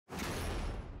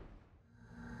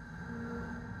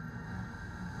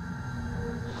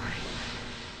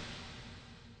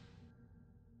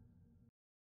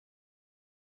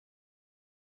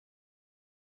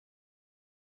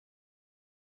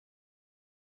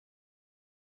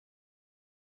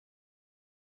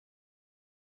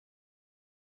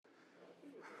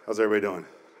How's everybody doing?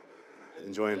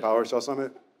 Enjoying PowerShell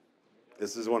Summit?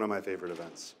 This is one of my favorite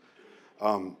events.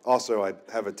 Also, I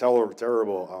have a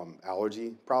terrible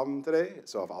allergy problem today,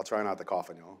 so I'll try not to cough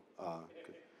on y'all.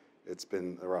 It's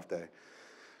been a rough day.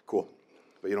 Cool.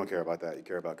 But you don't care about that. You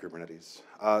care about Kubernetes.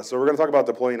 So we're going to talk about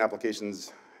deploying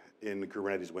applications in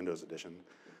Kubernetes Windows Edition,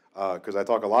 because I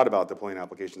talk a lot about deploying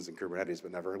applications in Kubernetes,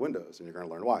 but never in Windows, and you're going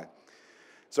to learn why.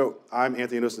 So I'm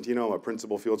Anthony Nocentino. I'm a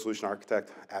principal field solution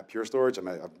architect at Pure Storage. I've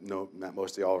met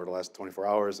most of y'all over the last 24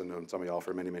 hours and known some of y'all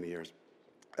for many, many years.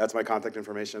 That's my contact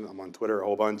information. I'm on Twitter a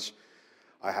whole bunch.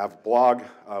 I have a blog,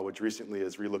 which recently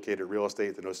has relocated real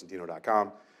estate to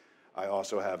nocentino.com. I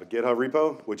also have a GitHub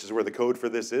repo, which is where the code for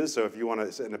this is. So if you want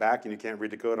to sit in the back and you can't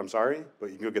read the code, I'm sorry, but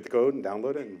you can go get the code and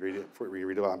download it and read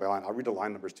it line by line. I'll read the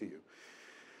line numbers to you.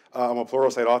 I'm a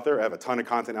Pluralsight author. I have a ton of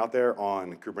content out there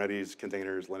on Kubernetes,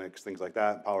 containers, Linux, things like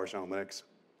that, PowerShell and Linux.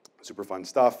 Super fun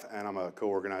stuff. And I'm a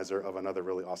co-organizer of another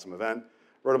really awesome event.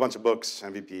 Wrote a bunch of books,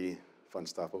 MVP, fun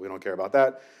stuff, but we don't care about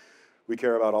that. We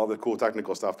care about all the cool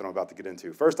technical stuff that I'm about to get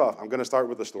into. First off, I'm going to start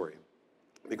with a story,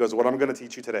 because what I'm going to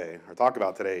teach you today, or talk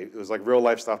about today, it was like real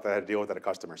life stuff that I had to deal with at a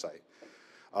customer site.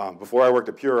 Before I worked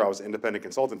at Pure, I was an independent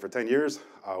consultant for 10 years,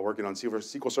 working on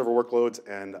SQL Server workloads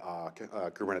and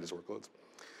Kubernetes workloads.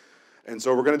 And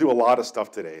so we're going to do a lot of stuff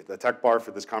today. The tech bar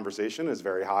for this conversation is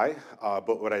very high,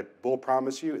 but what I will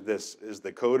promise you is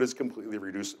the code is completely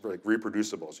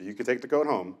reproducible. So you can take the code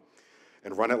home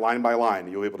and run it line by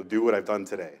line. You'll be able to do what I've done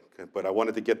today. Okay? But I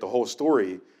wanted to get the whole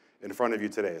story in front of you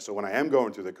today. So when I am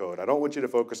going through the code, I don't want you to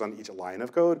focus on each line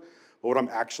of code, but what I'm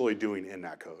actually doing in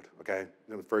that code. Okay?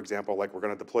 For example, like we're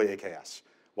going to deploy AKS.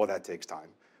 Well, that takes time.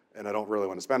 And I don't really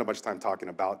want to spend a bunch of time talking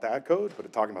about that code,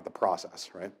 but talking about the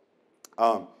process, right?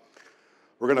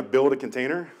 We're going to build a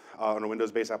container on a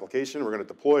Windows-based application. We're going to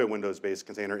deploy a Windows-based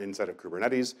container inside of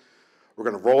Kubernetes. We're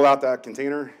going to roll out that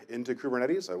container into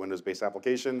Kubernetes, a Windows-based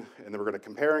application, and then we're going to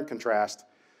compare and contrast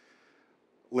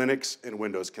Linux and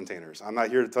Windows containers. I'm not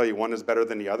here to tell you one is better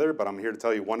than the other, but I'm here to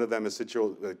tell you one of them is they're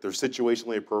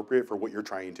situationally appropriate for what you're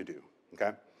trying to do,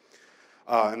 okay?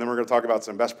 And then we're going to talk about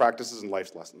some best practices and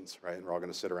life lessons, right? And we're all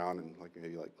going to sit around and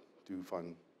maybe do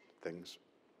fun things.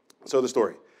 So the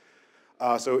story.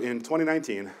 So in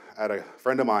 2019, I had a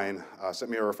friend of mine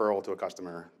sent me a referral to a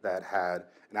customer that had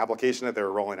an application that they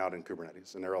were rolling out in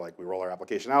Kubernetes. And they were like, we roll our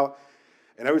application out,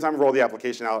 and every time we roll the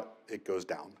application out, it goes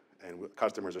down. And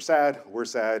customers are sad, we're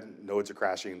sad, nodes are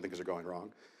crashing, things are going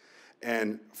wrong.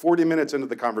 And 40 minutes into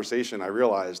the conversation, I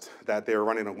realized that they were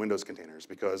running on Windows containers,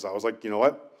 because I was like, you know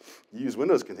what? You use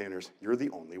Windows containers, you're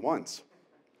the only ones,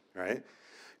 right?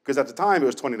 Because at the time, it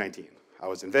was 2019. I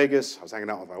was in Vegas, I was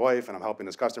hanging out with my wife, and I'm helping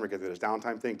this customer get through this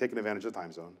downtime thing, taking advantage of the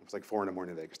time zone. It was like 4 in the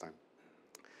morning Vegas time.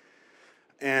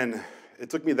 And it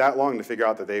took me that long to figure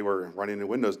out that they were running in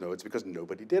Windows nodes, because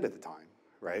nobody did at the time,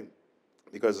 right?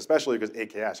 Especially because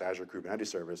AKS, Azure Kubernetes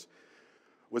Service,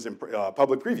 was in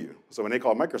public preview. So when they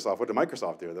called Microsoft, what did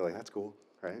Microsoft do? They're like, that's cool,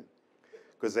 right?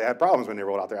 Because they had problems when they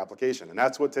rolled out their application. And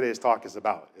that's what today's talk is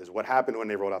about, is what happened when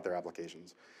they rolled out their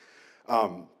applications.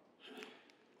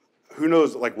 Who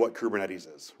knows what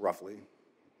Kubernetes is, roughly?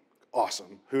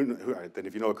 Awesome. All right, then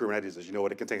if you know what Kubernetes is, you know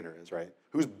what a container is, right?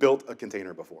 Who's built a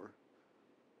container before?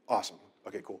 Awesome.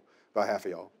 Okay, cool. About half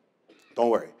of y'all. Don't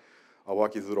worry. I'll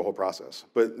walk you through the whole process.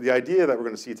 But the idea that we're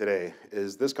going to see today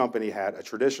is this company had a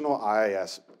traditional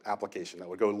IIS application that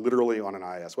would go literally on an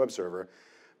IIS web server.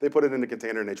 They put it in a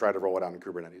container and they tried to roll it out in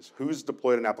Kubernetes. Who's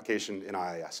deployed an application in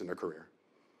IIS in their career?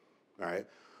 All right.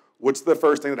 What's the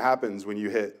first thing that happens when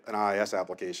you hit an IIS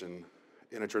application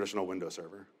in a traditional Windows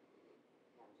server?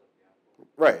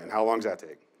 Right, and how long does that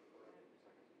take?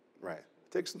 Right,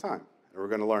 it takes some time. And we're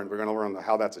going to learn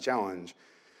how that's a challenge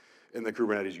in the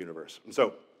Kubernetes universe. And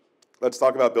so let's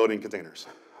talk about building containers.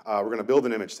 We're going to build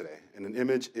an image today, and an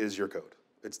image is your code.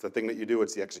 It's the thing that you do.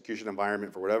 It's the execution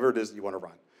environment for whatever it is that you want to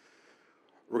run.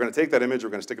 We're going to take that image. We're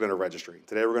going to stick it in a registry.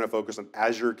 Today we're going to focus on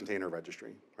Azure Container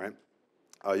Registry, right?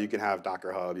 You can have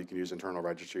Docker Hub, you can use internal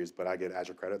registries, but I get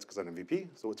Azure credits because I'm an MVP,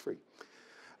 so it's free.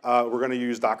 We're going to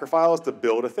use Docker files to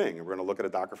build a thing. We're going to look at a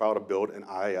Docker file to build an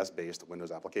IIS-based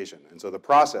Windows application. And so the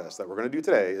process that we're going to do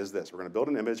today is this. We're going to build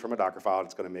an image from a Docker file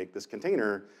that's going to make this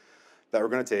container that we're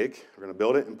going to take. We're going to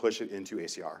build it and push it into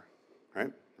ACR,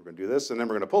 right? We're going to do this, and then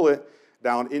we're going to pull it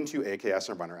down into AKS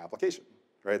and run our application,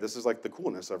 right? This is like the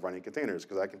coolness of running containers,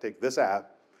 because I can take this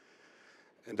app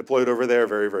and deploy it over there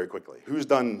very, very quickly. Who's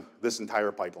done this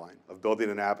entire pipeline of building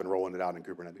an app and rolling it out in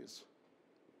Kubernetes?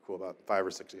 Cool, about 5 or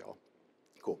 6 of y'all.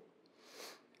 Cool.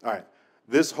 All right,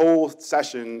 this whole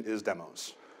session is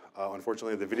demos.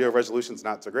 Unfortunately, the video resolution's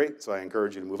not so great, so I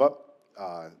encourage you to move up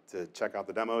to check out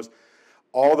the demos.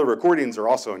 All the recordings are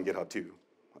also in GitHub too.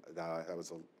 That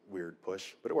was weird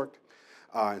push, but it worked.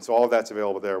 And so all of that's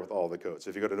available there with all the code. So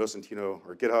if you go to Nocentino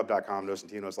or github.com,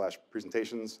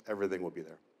 Nocentino/presentations, everything will be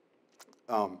there.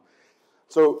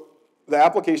 So the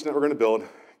application that we're going to build,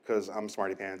 because I'm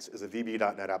smarty pants, is a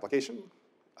VB.NET application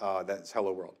that's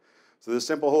Hello World. So this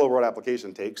simple Hello World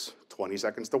application takes 20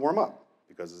 seconds to warm up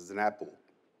because it's an app pool.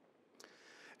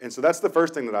 And so that's the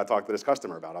first thing that I talked to this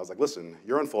customer about. I was like, listen,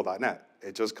 you're on full.NET.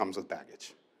 It just comes with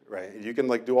baggage, right? You can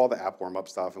like do all the app warm-up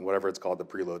stuff and whatever it's called, the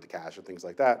preload to cache and things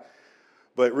like that.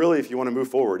 But really, if you want to move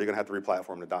forward, you're going to have to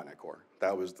replatform to .NET Core.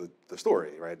 That was the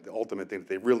story, right? The ultimate thing that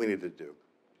they really needed to do.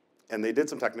 And they did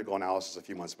some technical analysis a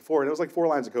few months before, and it was like 4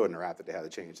 lines of code in their app that they had to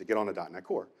change to get on to .NET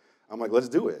Core. I'm like, let's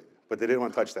do it. But they didn't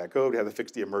want to touch that code. They had to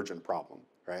fix the emergent problem,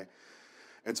 right?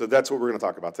 And so that's what we're going to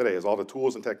talk about today, is all the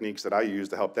tools and techniques that I use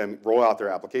to help them roll out their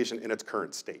application in its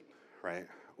current state, right?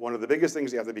 One of the biggest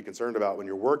things you have to be concerned about when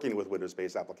you're working with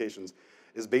Windows-based applications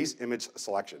is base image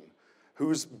selection.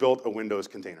 Who's built a Windows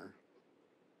container?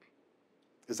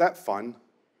 Is that fun?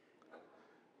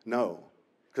 No.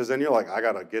 Because then you're like, I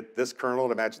got to get this kernel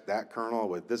to match that kernel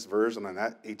with this version and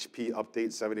that HP update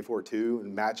 74.2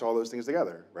 and match all those things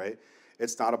together, right?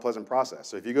 It's not a pleasant process.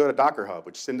 So if you go to Docker Hub,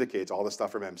 which syndicates all the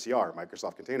stuff from MCR,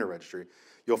 Microsoft Container Registry,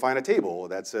 you'll find a table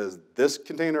that says this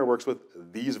container works with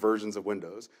these versions of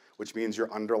Windows, which means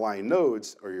your underlying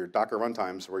nodes or your Docker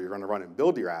runtimes where you're going to run and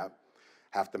build your app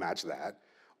have to match that.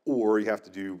 Or you have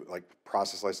to do like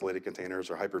process isolated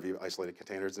containers or Hyper-V isolated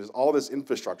containers. There's all this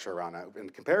infrastructure around that. In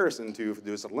comparison to if you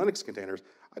do this on Linux containers,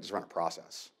 I just run a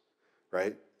process,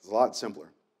 right? It's a lot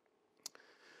simpler.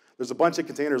 There's a bunch of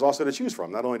containers also to choose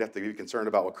from. Not only do you have to be concerned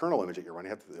about what kernel image that you're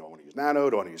running, you have to, do I want to use Nano,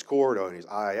 do I want to use Core, do I want to use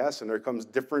IIS, and there comes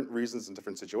different reasons and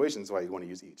different situations why you want to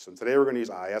use each. So today we're going to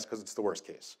use IIS because it's the worst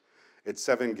case. It's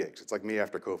 7 gigs. It's like me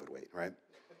after COVID weight, right?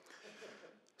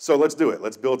 So let's do it.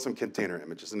 Let's build some container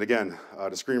images. And again,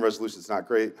 the screen resolution is not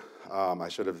great. I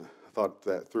should have thought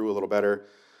that through a little better.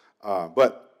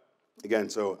 But again,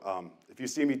 so if you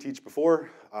see me teach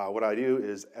before, what I do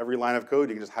is every line of code,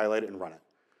 you can just highlight it and run it.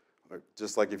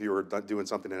 Just like if you were doing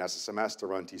something in SSMS to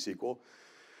run T-SQL.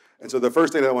 And so the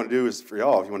first thing that I want to do is for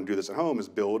y'all, if you want to do this at home, is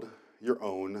build your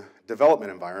own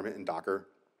development environment in Docker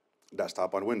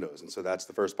Desktop on Windows. And so that's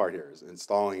the first part here, is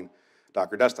installing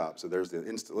Docker Desktop. So there's the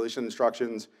installation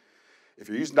instructions. If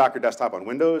you're using Docker Desktop on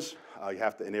Windows, you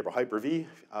have to enable Hyper-V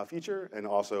feature and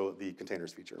also the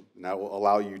containers feature. And that will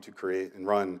allow you to create and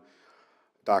run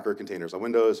Docker containers on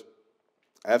Windows.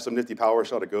 I have some nifty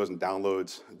PowerShell that goes and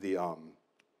downloads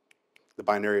the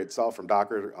binary itself from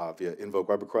Docker via invoke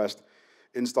web request.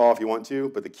 Install if you want to,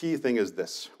 but the key thing is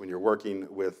this. When you're working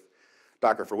with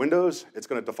Docker for Windows, it's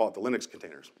going to default to Linux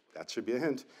containers. That should be a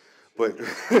hint. But,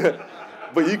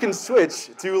 but you can switch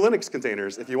to Linux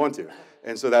containers if you want to.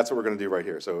 And so that's what we're going to do right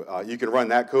here. So you can run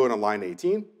that code on line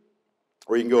 18,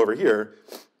 or you can go over here,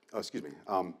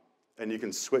 and you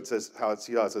can switch, see how it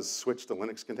says switch to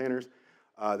Linux containers?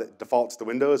 That defaults to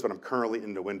Windows, but I'm currently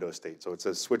in the Windows state. So it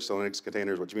says switch to Linux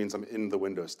containers, which means I'm in the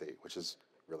Windows state, which is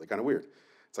really kind of weird.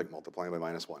 It's like multiplying by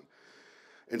 -1.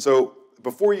 And so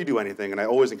before you do anything, and I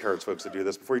always encourage folks to do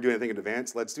this, before you do anything in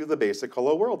advance, let's do the basic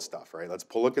hello world stuff, right? Let's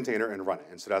pull a container and run it.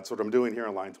 And so that's what I'm doing here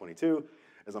on line 22,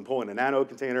 is I'm pulling a Nano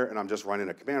container and I'm just running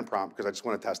a command prompt because I just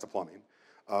want to test the plumbing.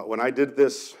 When I did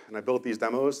this and I built these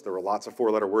demos, there were lots of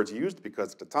 4-letter words used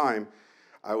because at the time,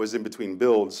 I was in between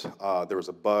builds. There was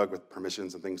a bug with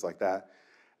permissions and things like that.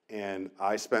 And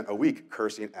I spent a week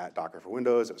cursing at Docker for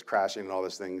Windows. It was crashing and all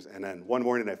those things. And then one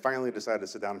morning, I finally decided to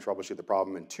sit down and troubleshoot the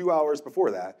problem. And 2 hours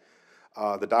before that,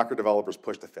 the Docker developers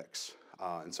pushed a fix.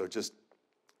 And so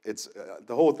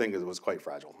the whole thing was quite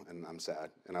fragile. And I'm sad.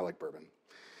 And I like bourbon.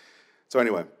 So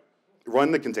anyway,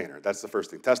 run the container. That's the first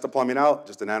thing. Test the plumbing out,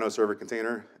 just a Nano server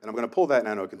container. And I'm going to pull that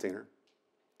Nano container.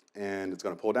 And it's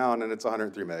going to pull down, and it's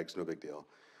 103 megs, no big deal.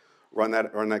 Run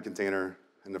that container,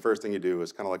 and the first thing you do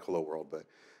is kind of like hello world, but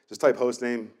just type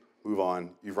hostname, move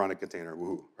on, you've run a container,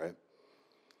 woohoo, right?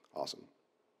 Awesome.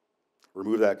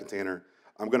 Remove that container.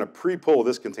 I'm going to pre-pull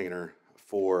this container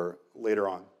for later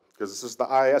on, because this is the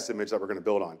IIS image that we're going to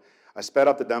build on. I sped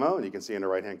up the demo, and you can see in the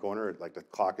right-hand corner, like the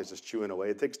clock is just chewing away.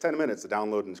 It takes 10 minutes to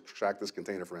download and extract this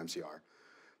container from MCR.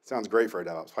 Sounds great for a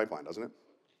DevOps pipeline, doesn't it?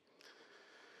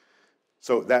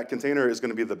 So that container is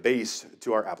going to be the base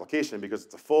to our application because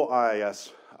it's a full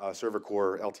IIS server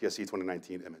core LTSC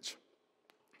 2019 image.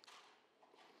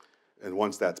 And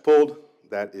once that's pulled,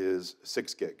 that is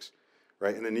 6 gigs,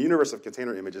 right? And in the universe of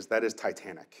container images, that is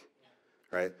titanic,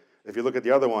 right? If you look at the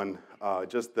other one,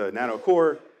 just the Nano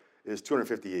core is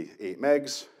 258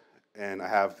 megs, and I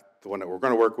have the one that we're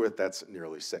going to work with, that's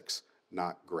nearly 6.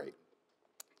 Not great.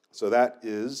 So that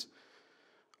is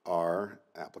our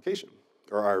application,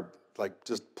 or our like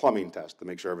just plumbing test to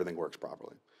make sure everything works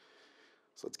properly.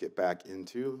 So let's get back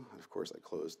into, of course I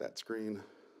closed that screen.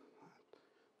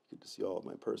 You get to see all of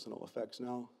my personal effects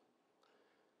now.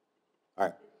 All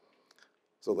right,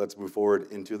 so let's move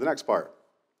forward into the next part.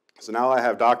 So now I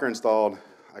have Docker installed,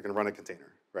 I can run a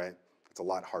container, right? It's a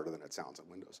lot harder than it sounds on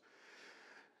Windows.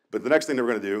 But the next thing that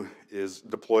we're going to do is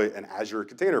deploy an Azure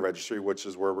container registry, which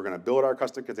is where we're going to build our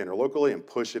custom container locally and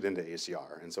push it into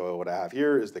ACR. And so what I have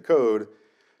here is the code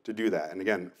to do that. And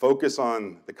again, focus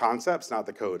on the concepts, not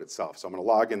the code itself. So I'm going to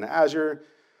log into Azure.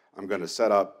 I'm going to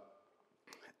set up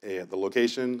the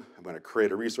location. I'm going to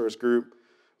create a resource group,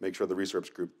 make sure the resource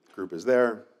group is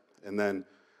there. And then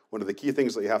one of the key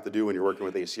things that you have to do when you're working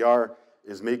with ACR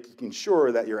is making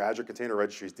sure that your Azure Container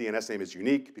Registry's DNS name is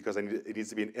unique, because it needs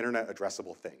to be an internet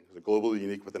addressable thing. It's globally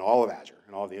unique within all of Azure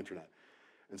and all of the internet.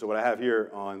 And so what I have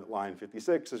here on line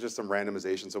 56 is just some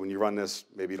randomization. So when you run this,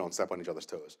 maybe you don't step on each other's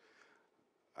toes.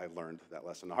 I learned that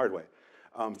lesson the hard way.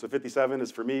 So 57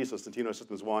 is for me, so Nocentino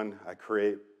Systems 1. I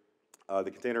create the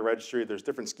container registry. There's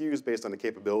different SKUs based on the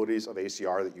capabilities of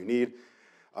ACR that you need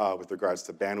with regards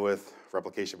to bandwidth,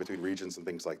 replication between regions, and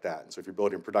things like that. And so if you're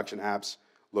building production apps,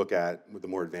 look at the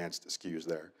more advanced SKUs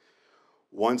there.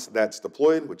 Once that's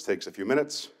deployed, which takes a few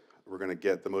minutes, we're going to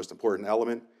get the most important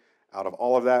element out of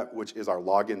all of that, which is our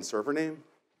login server name.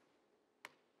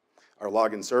 Our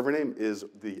login server name is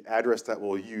the address that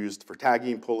we'll use for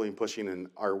tagging, pulling, pushing, and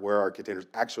where our containers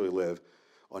actually live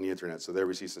on the internet. So there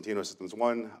we see Nocentino Systems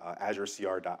 1,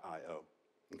 AzureCR.io.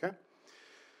 Okay?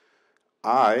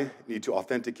 I need to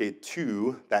authenticate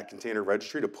to that container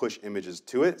registry to push images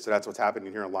to it. So that's what's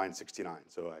happening here on line 69.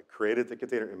 So I created the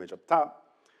container image up top.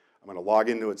 I'm going to log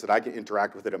into it so that I can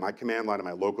interact with it at my command line at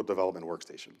my local development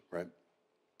workstation, right?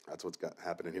 That's what's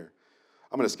happening here.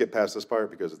 I'm going to skip past this part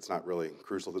because it's not really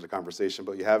crucial to the conversation,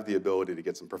 but you have the ability to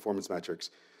get some performance metrics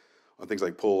on things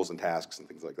like pulls and tasks and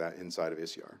things like that inside of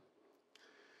ACR.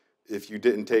 If you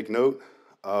didn't take note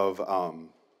of, of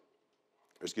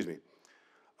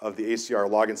the ACR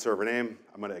login server name,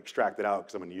 I'm going to extract it out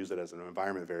because I'm going to use it as an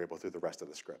environment variable through the rest of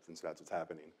the script. And so that's what's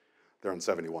happening there on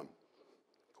 71.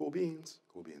 Cool beans,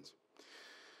 cool beans.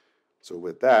 So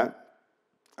with that,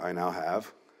 I now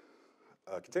have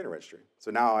a container registry.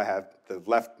 So now I have the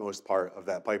leftmost part of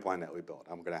that pipeline that we built.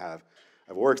 I'm going to have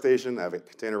a workstation, I have a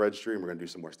container registry, and we're going to do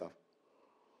some more stuff.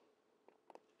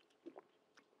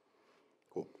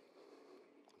 Cool.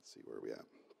 Let's see where we're at.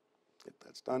 Yep,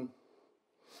 that's done.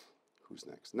 Who's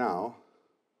next? Now,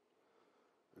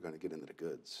 we're going to get into the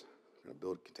goods. We're going to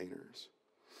build containers.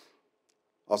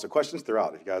 Also, questions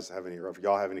throughout. If you guys have any, or if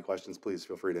y'all have any questions, please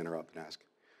feel free to interrupt and ask.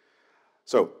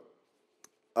 So,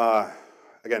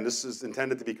 again, this is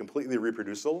intended to be completely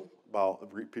reproducible by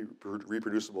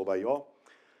you all,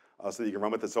 so that you can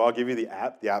run with it. So I'll give you the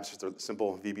app. The app's just a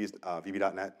simple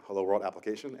VB.NET Hello World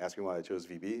application. Ask me why I chose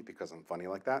VB, because I'm funny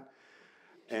like that.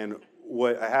 And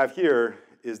what I have here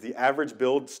is the average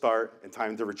build start and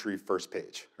time to retrieve first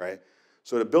page, right?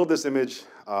 So to build this image,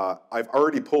 I've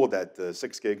already pulled that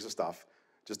 6 gigs of stuff.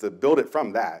 Just to build it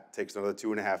from that takes another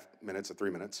 2.5 minutes to 3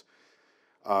 minutes.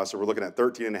 So we're looking at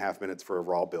 13.5 minutes for a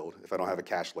raw build if I don't have a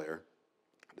cache layer.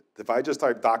 If I just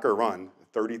type Docker run,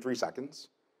 33 seconds,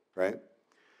 right?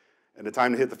 And the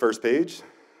time to hit the first page,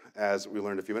 as we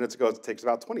learned a few minutes ago, it takes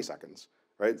about 20 seconds,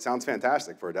 right? It sounds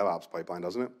fantastic for a DevOps pipeline,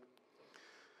 doesn't it?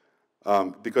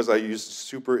 Because I use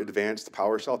super advanced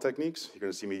PowerShell techniques, you're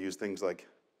going to see me use things like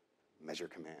measure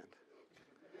command.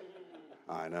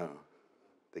 I know.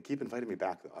 They keep inviting me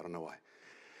back, though. I don't know why.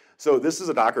 So this is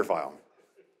a Docker file.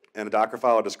 And a Docker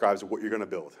file describes what you're going to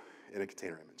build in a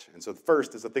container image. And so the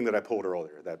first is the thing that I pulled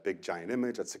earlier, that big giant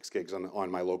image, that's 6 gigs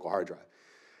on my local hard drive.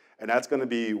 And that's going to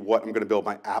be what I'm going to build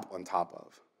my app on top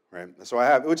of, right? So I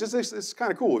have, which is it's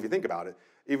kind of cool if you think about it.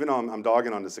 Even though I'm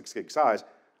dogging on the 6 gig size,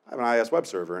 I have an IIS web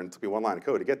server, and it took me 1 line of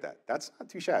code to get that. That's not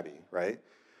too shabby, right?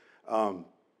 And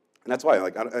that's why,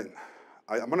 like,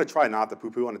 I'm going to try not to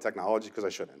poo-poo on the technology, because I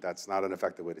shouldn't. That's not an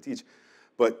effective way to teach.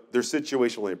 But they're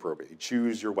situationally appropriate. You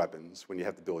choose your weapons when you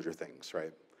have to build your things,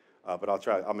 right? But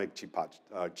I'll make cheap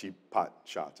pot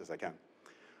shots as I can.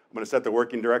 I'm going to set the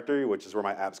working directory, which is where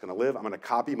my app's going to live. I'm going to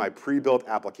copy my pre-built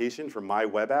application from my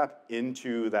web app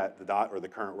into the dot or the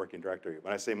current working directory.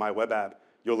 When I say my web app,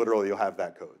 you'll have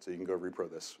that code, so you can go repro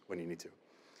this when you need to.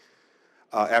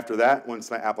 After that,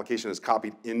 once my application is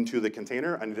copied into the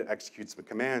container, I need to execute some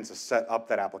commands to set up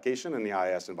that application in the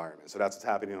IIS environment. So that's what's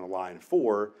happening on line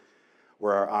 4,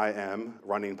 where I am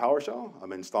running PowerShell.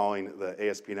 I'm installing the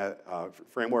ASP.NET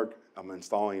framework. I'm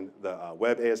installing the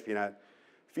web ASP.NET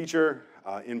feature,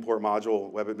 import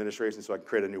module, web administration, so I can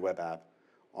create a new web app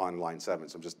on line 7.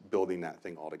 So I'm just building that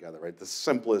thing all together, right? The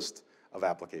simplest of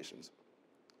applications.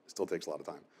 Still takes a lot of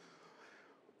time.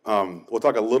 We'll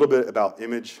talk a little bit about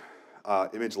image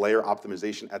layer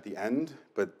optimization at the end,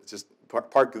 but just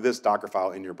park this Docker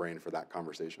file in your brain for that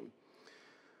conversation.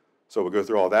 So we'll go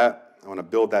through all that. I want to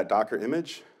build that Docker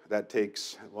image. That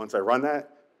takes, once I run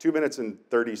that, 2 minutes and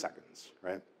 30 seconds,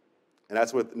 right? And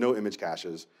that's with no image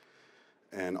caches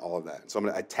and all of that.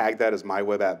 So I tag that as my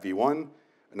web app v1, and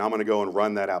now I'm going to go and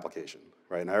run that application,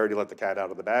 right? And I already let the cat out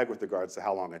of the bag with regards to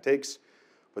how long it takes,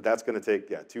 but that's going to take,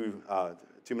 2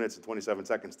 minutes and 27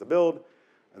 seconds to build,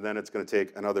 and then it's going to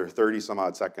take another 30 some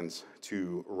odd seconds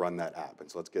to run that app. And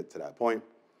so let's get to that point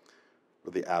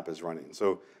where the app is running.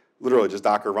 So literally just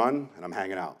Docker run, and I'm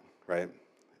hanging out, right?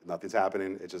 Nothing's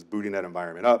happening. It's just booting that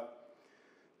environment up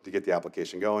to get the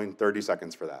application going. 30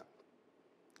 seconds for that.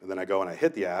 And then I go and I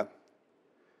hit the app,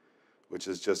 which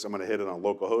is just, I'm going to hit it on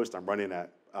localhost. I'm running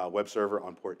that web server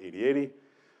on port 8080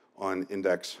 on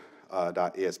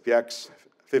index.aspx,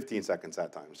 15 seconds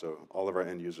that time. So all of our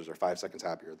end users are 5 seconds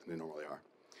happier than they normally are.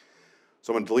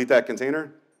 So I'm going to delete that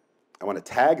container. I want to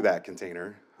tag that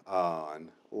container on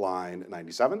line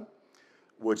 97,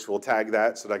 which will tag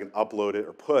that so that I can upload it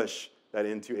or push that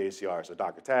into ACR. So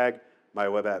Docker tag, my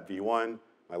web app v1,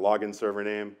 my login server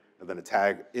name, and then a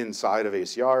tag inside of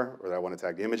ACR, or that I want to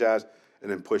tag the image as,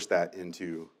 and then push that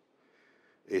into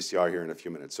ACR here in a few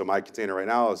minutes. So my container right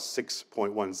now is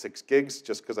 6.16 gigs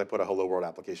just because I put a hello world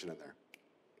application in there,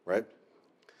 right?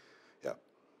 Yeah,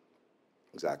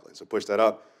 exactly. So push that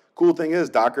up. Cool thing is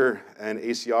Docker and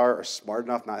ACR are smart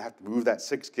enough not to have to move that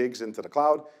 6 gigs into the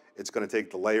cloud. It's going to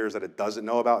take the layers that it doesn't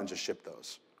know about and just ship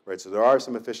those, right? So there are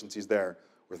some efficiencies there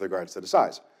with regards to the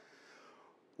size.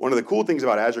 One of the cool things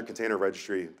about Azure Container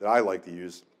Registry that I like to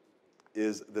use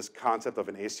is this concept of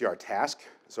an ACR task.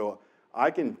 So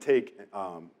I can take,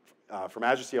 from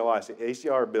Azure CLI, say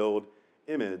ACR build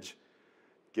image,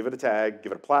 give it a tag,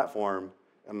 give it a platform,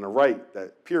 and on the right,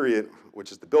 that period,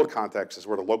 which is the build context, is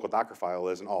where the local Docker file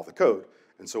is and all of the code.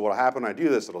 And so what will happen when I do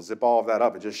this, it'll zip all of that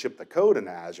up and just ship the code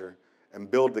into Azure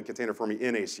and build the container for me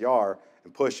in ACR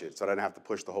and push it so I don't have to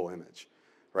push the whole image,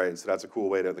 right? And so that's a cool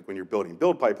way to, like when you're building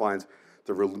build pipelines,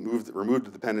 to remove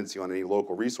the dependency on any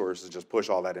local resources, just push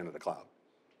all that into the cloud,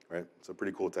 right? So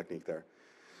pretty cool technique there.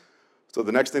 So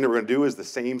the next thing that we're going to do is the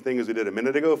same thing as we did a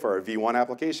minute ago for our v1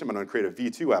 application. I'm going to create a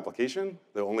v2 application.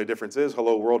 The only difference is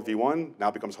Hello World v1 now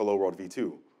becomes Hello World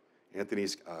v2. Anthony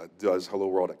does Hello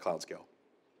World at cloud scale,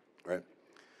 right?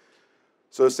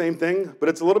 So same thing, but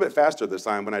it's a little bit faster this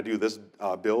time when I do this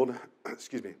build.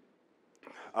 Excuse me.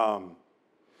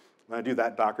 When I do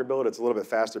that Docker build, it's a little bit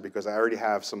faster because I already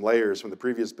have some layers from the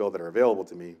previous build that are available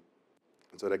to me.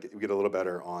 And so we get a little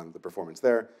better on the performance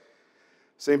there.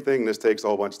 Same thing, this takes a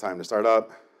whole bunch of time to start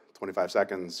up, 25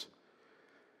 seconds.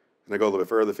 And I go a little bit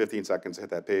further, 15 seconds to hit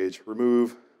that page,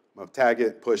 remove, I'm gonna tag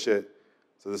it, push it.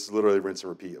 So this is literally rinse and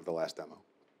repeat of the last demo.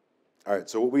 All right,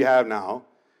 so what we have now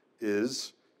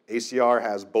is ACR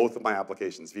has both of my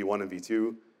applications, v1 and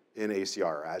v2, in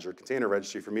ACR, Azure Container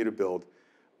Registry, for me to build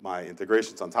my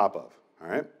integrations on top of, all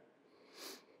right?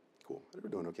 Cool, we're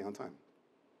doing okay on time.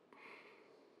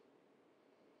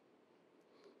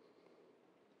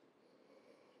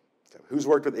 Okay. Who's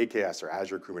worked with AKS or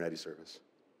Azure Kubernetes Service?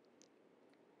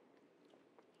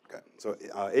 Okay, so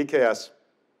AKS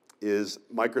is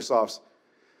Microsoft's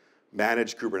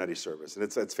managed Kubernetes service, and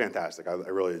it's fantastic. I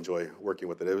really enjoy working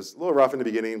with it. It was a little rough in the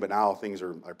beginning, but now things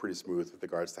are pretty smooth with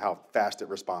regards to how fast it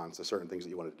responds to certain things that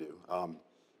you want to do.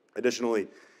 Additionally,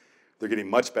 they're getting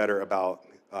much better about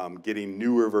getting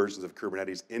newer versions of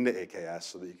Kubernetes into AKS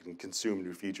so that you can consume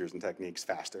new features and techniques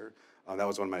faster. That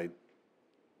was one of my,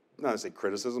 not to say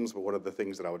criticisms, but one of the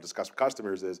things that I would discuss with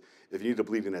customers is if you need a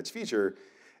bleeding edge feature,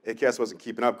 AKS wasn't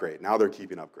keeping up great. Now they're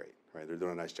keeping up great, right? They're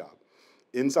doing a nice job.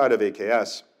 Inside of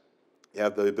AKS, you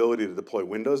have the ability to deploy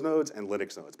Windows nodes and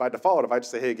Linux nodes. By default, if I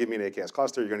just say, hey, give me an AKS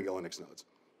cluster, you're going to get Linux nodes.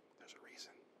 There's a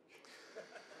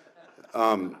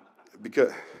reason.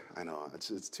 Because, I know,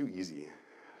 it's too easy.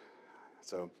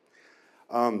 So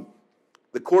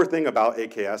the core thing about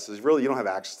AKS is really you don't have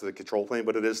access to the control plane,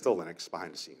 but it is still Linux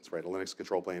behind the scenes, right? A Linux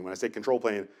control plane. When I say control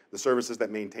plane, the services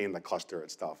that maintain the cluster and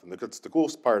stuff. And the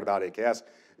coolest part about AKS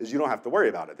is you don't have to worry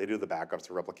about it. They do the backups,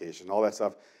 the replication, all that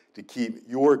stuff to keep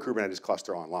your Kubernetes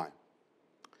cluster online.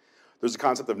 There's a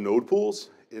concept of node pools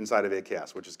inside of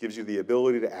AKS, which just gives you the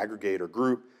ability to aggregate or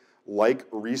group like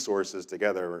resources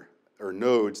together or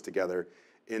nodes together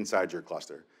inside your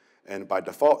cluster. And by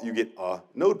default, you get a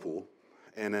node pool.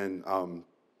 And then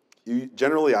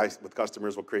generally, with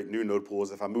customers, will create new node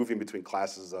pools if I'm moving between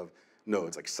classes of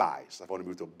nodes, like size. If I want to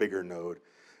move to a bigger node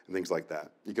and things like that.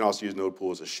 You can also use node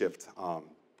pools as shift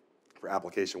for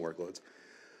application workloads.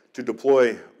 To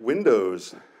deploy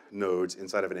Windows nodes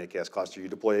inside of an AKS cluster. You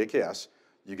deploy AKS,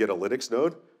 you get a Linux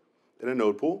node in a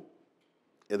node pool,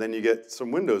 and then you get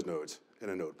some Windows nodes in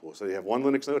a node pool. So you have one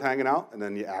Linux node hanging out, and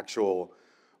then the actual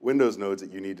Windows nodes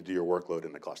that you need to do your workload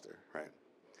in the cluster, right?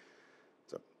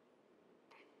 So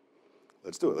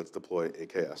let's do it. Let's deploy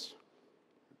AKS.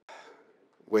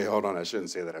 Wait, hold on. I shouldn't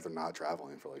say that after not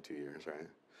traveling for like 2 years, right?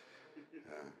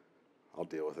 I'll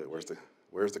deal with it. Where's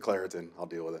the Claritin? I'll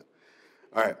deal with it.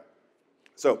 All right.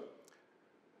 So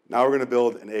now we're going to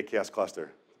build an AKS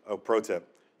cluster. Oh, pro tip.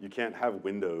 You can't have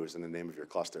Windows in the name of your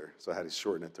cluster, so I had to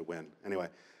shorten it to Win. Anyway,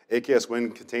 AKS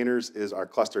Win Containers is our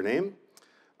cluster name.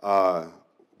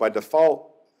 By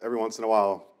default, every once in a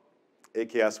while,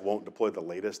 AKS won't deploy the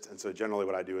latest, and so generally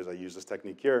what I do is I use this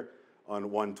technique here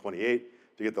on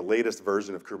 128 to get the latest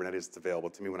version of Kubernetes that's available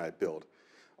to me when I build.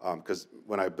 Because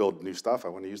when I build new stuff, I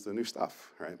want to use the new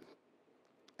stuff, right?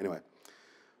 Anyway,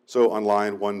 so on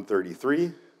line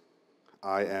 133,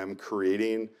 I am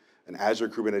creating an Azure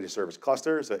Kubernetes Service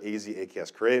cluster, so AZ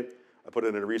AKS create. I put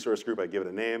it in a resource group, I give it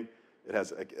a name. It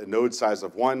has a node size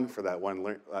of 1 for that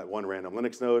one random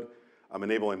Linux node. I'm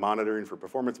enabling monitoring for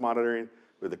performance monitoring.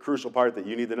 But the crucial part that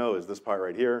you need to know is this part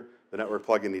right here. The network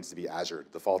plugin needs to be Azure.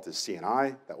 The default is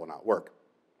CNI. That will not work.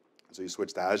 So you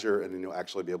switch to Azure, and then you'll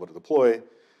actually be able to deploy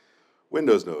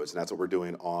Windows nodes. And that's what we're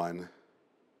doing on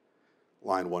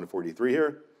line 143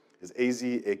 here, is AZ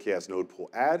AKS node pool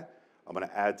add. I'm going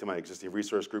to add to my existing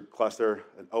resource group cluster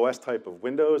an OS type of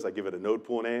Windows. I give it a node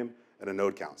pool name and a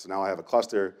node count. So now I have a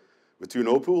cluster with 2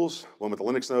 node pools, one with a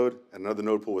Linux node, and another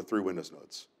node pool with 3 Windows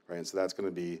nodes, right? And so that's going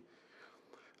to be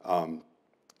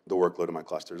the workload of my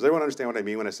cluster. Does everyone understand what I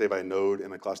mean when I say by node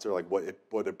in a cluster, like what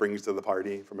it brings to the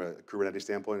party from a Kubernetes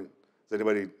standpoint? Is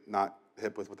anybody not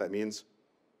hip with what that means?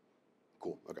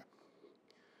 Cool, okay.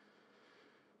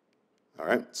 All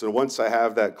right, so once I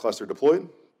have that cluster deployed,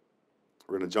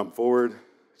 we're going to jump forward,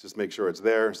 just make sure it's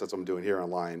there. So that's what I'm doing here on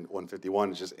line 151.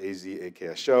 It's just AZ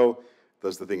AKS show.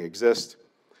 Does the thing exist?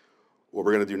 What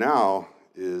we're going to do now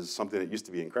is something that used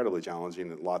to be incredibly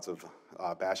challenging and lots of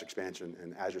bash expansion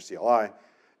in Azure CLI,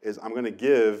 is I'm going to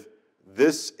give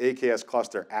this AKS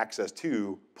cluster access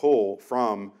to pull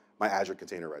from my Azure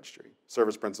Container Registry.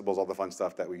 Service principals, all the fun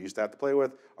stuff that we used to have to play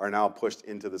with are now pushed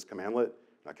into this command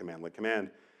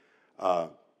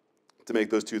to make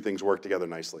those two things work together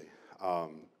nicely.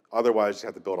 Otherwise, you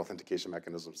have to build authentication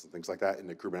mechanisms and things like that in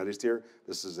the Kubernetes tier.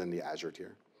 This is in the Azure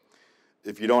tier.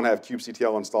 If you don't have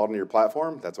kubectl installed in your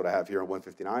platform, that's what I have here on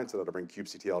 159, so that'll bring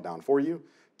kubectl down for you.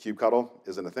 kubectl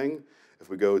isn't a thing. If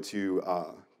we go to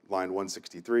line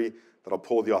 163, that'll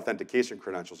pull the authentication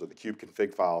credentials of the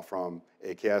kubeconfig file from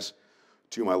AKS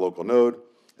to my local node.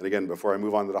 And again, before I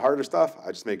move on to the harder stuff,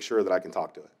 I just make sure that I can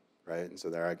talk to it, right? And so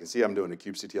there I can see I'm doing a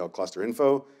kubectl cluster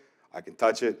info. I can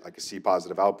touch it. I can see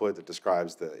positive output that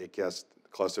describes the AKS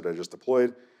cluster that I just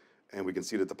deployed. And we can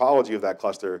see the topology of that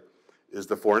cluster is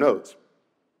the 4 nodes.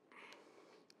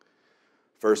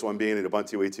 First one being an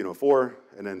Ubuntu 18.04,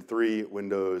 and then 3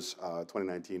 Windows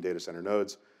 2019 data center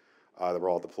nodes that were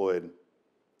all deployed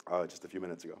just a few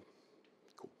minutes ago.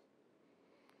 Cool.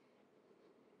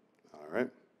 All right.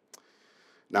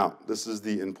 Now, this is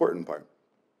the important part.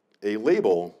 A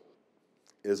label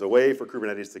is a way for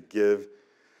Kubernetes to give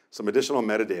some additional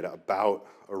metadata about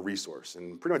a resource.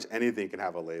 And pretty much anything can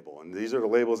have a label. And these are the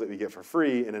labels that we get for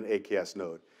free in an AKS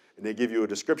node. And they give you a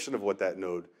description of what that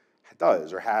node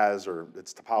does or has or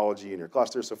its topology in your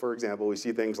cluster. So for example, we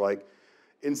see things like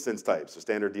instance types, so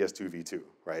standard DS2 v2,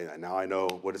 right? And now I know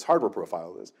what its hardware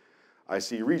profile is. I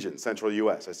see region, central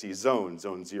US. I see zone,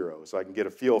 zone 0. So I can get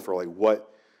a feel for like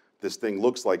what this thing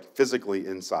looks like physically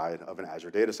inside of an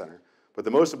Azure data center. But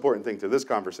the most important thing to this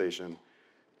conversation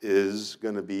is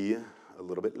going to be a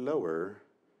little bit lower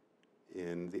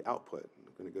in the output.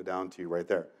 I'm going to go down to right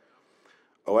there.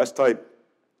 OS type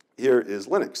here is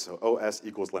Linux, so OS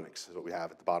equals Linux is what we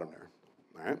have at the bottom there.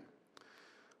 All right.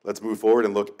 Let's move forward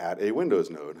and look at a Windows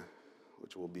node,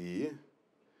 which will be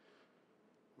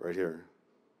right here.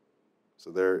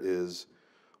 So there is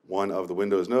one of the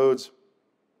Windows nodes.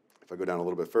 If I go down a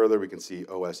little bit further, we can see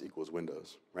OS equals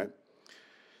Windows, right?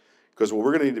 Because what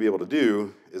we're going to need to be able to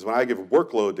do is when I give a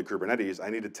workload to Kubernetes, I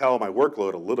need to tell my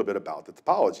workload a little bit about the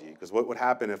topology. Because what would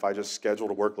happen if I just scheduled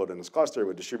a workload in this cluster, it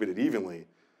would distribute it evenly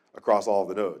across all of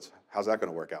the nodes? How's that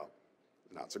going to work out?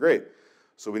 Not so great.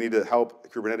 So we need to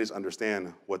help Kubernetes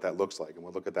understand what that looks like. And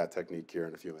we'll look at that technique here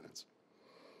in a few minutes.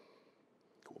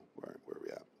 Cool. Where are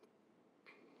we at?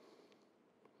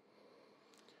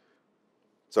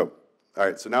 So, all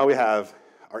right, so now we have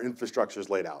our infrastructures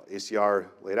laid out. ACR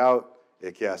laid out.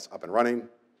 AKS up and running.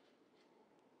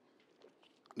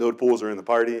 Node pools are in the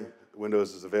party.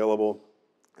 Windows is available.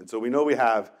 And so we know we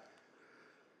have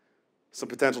some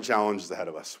potential challenges ahead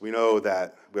of us. We know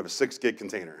that we have a 6 gig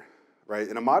container, right?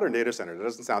 In a modern data center, that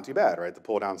doesn't sound too bad, right? To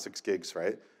pull down 6 gigs,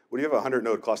 right? What do you have a 100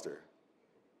 node cluster,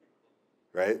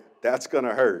 right? That's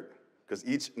gonna hurt because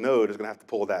each node is gonna have to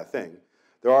pull that thing.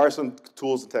 There are some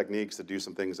tools and techniques to do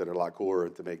some things that are a lot cooler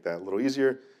to make that a little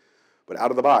easier, but out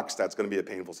of the box, that's gonna be a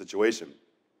painful situation.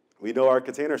 We know our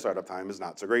container startup time is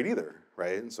not so great either,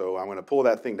 right? And so I'm gonna pull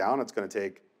that thing down. It's gonna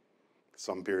take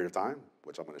some period of time,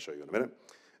 which I'm gonna show you in a minute.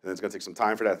 And then it's gonna take some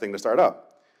time for that thing to start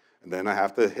up. And then I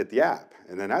have to hit the app,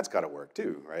 and then that's gotta work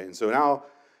too, right? And so now,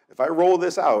 if I roll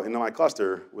this out into my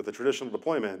cluster with a traditional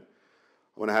deployment,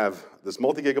 I'm gonna have this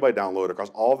multi-gigabyte download across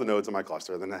all the nodes in my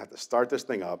cluster, then I have to start this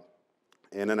thing up,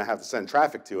 and then I have to send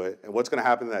traffic to it, and what's gonna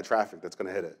happen to that traffic that's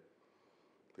gonna hit it?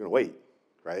 You're gonna wait,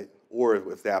 right? Or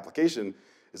if the application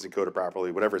isn't coded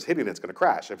properly, whatever is hitting it's gonna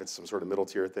crash if it's some sort of middle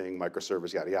tier thing,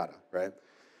 microservice, yada, yada, right?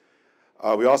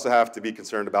 We also have to be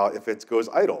concerned about if it goes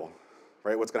idle,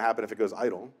 right? What's gonna happen if it goes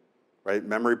idle, right?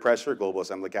 Memory pressure, global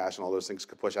assembly cache, and all those things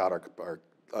could push out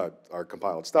our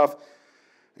compiled stuff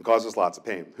and cause us lots of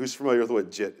pain. Who's familiar with what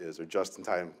JIT is, or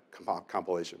just-in-time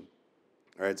compilation?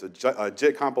 All right, so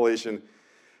JIT compilation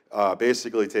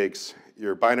basically takes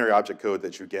your binary object code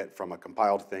that you get from a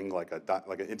compiled thing like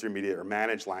an intermediate or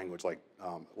managed language like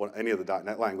any of the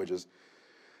 .NET languages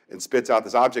and spits out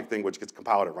this object thing which gets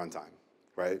compiled at runtime,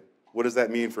 right? What does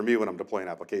that mean for me when I'm deploying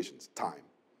applications? Time,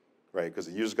 right? Because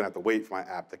the user's gonna have to wait for my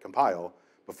app to compile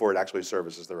before it actually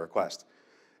services the request.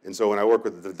 And so when I work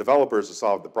with the developers to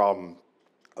solve the problem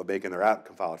of making their app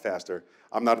compile faster,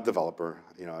 I'm not a developer.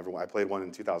 You know, I played one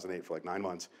in 2008 for like 9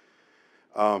 months.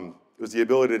 It was the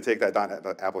ability to take that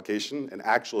 .NET application and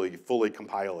actually fully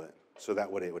compile it so that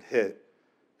when it would hit,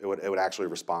 it would actually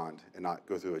respond and not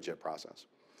go through a JIT process.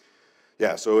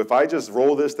 Yeah, so if I just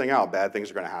roll this thing out, bad things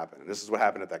are gonna happen. And this is what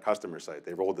happened at that customer site.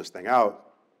 They rolled this thing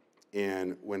out,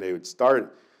 and when they would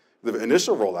start, the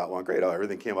initial rollout went great. Oh,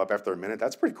 everything came up after a minute.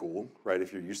 That's pretty cool, right?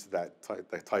 If you're used to that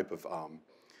type of,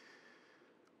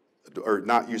 or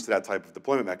not used to that type of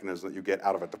deployment mechanism that you get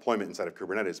out of a deployment inside of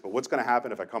Kubernetes. But what's gonna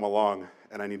happen if I come along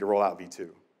and I need to roll out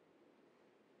V2,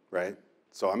 right?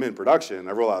 So I'm in production,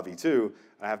 I roll out V2, and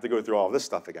I have to go through all of this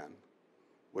stuff again,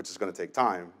 which is gonna take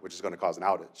time, which is gonna cause an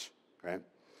outage, right?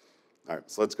 All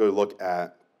right, so let's go look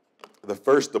at the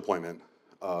first deployment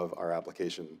of our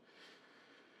application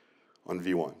on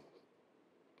V1.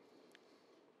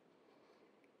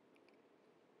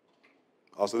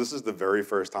 Also, this is the very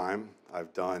first time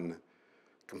I've done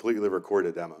completely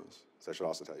recorded demos, so I should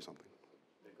also tell you something.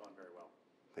 They've gone very well.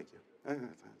 Thank you.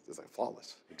 It's like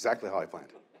flawless, exactly how I planned.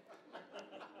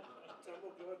 Demo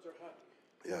goods are hot.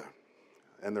 Yeah,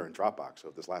 and they're in Dropbox, so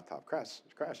if this laptop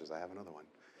crashes, I have another one.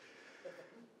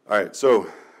 All right, so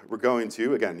we're going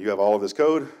to, again, you have all of this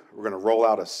code. We're gonna roll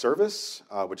out a service,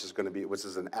 which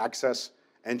is an access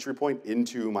entry point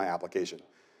into my application.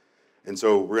 And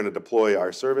so we're gonna deploy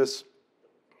our service.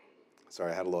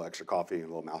 Sorry, I had a little extra coffee and a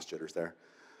little mouse jitters there.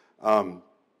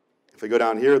 If we go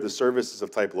down here, the service is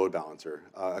of type load balancer.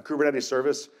 A Kubernetes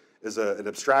service is an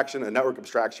abstraction, a network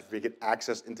abstraction for you to get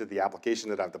access into the application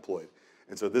that I've deployed.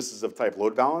 And so this is of type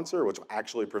load balancer, which will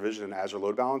actually provision an Azure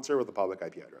load balancer with a public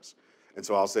IP address. And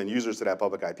so I'll send users to that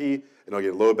public IP, and it'll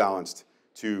get load balanced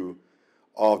to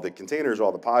all of the containers,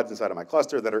 all the pods inside of my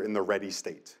cluster that are in the ready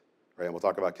state, right? And we'll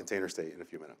talk about container state in a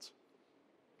few minutes.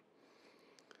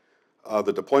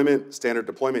 The deployment, standard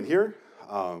deployment here,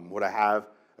 what I have,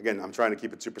 again, I'm trying to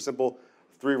keep it super simple,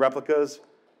 3 replicas.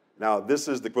 Now, this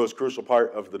is the most crucial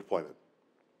part of the deployment,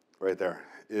 right there,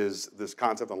 is this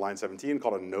concept on line 17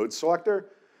 called a node selector.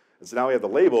 And so now we have the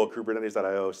label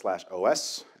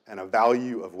kubernetes.io/os and a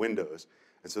value of Windows.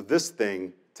 And so this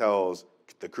thing tells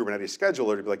the Kubernetes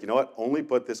scheduler to be like, you know what, only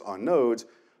put this on nodes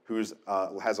who's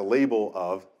has a label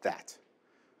of that,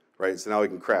 right? So now we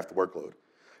can craft workload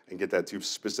and get that to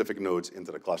specific nodes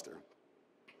into the cluster.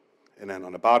 And then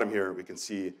on the bottom here, we can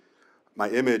see my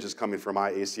image is coming from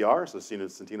my ACR, so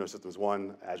Nocentino Systems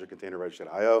 1, Azure Container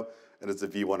Registry.io, and it's the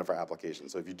V1 of our application.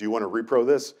 So if you do want to repro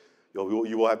this,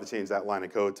 you will have to change that line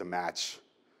of code to match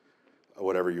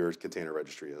whatever your container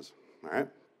registry is. All right?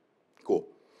 Cool.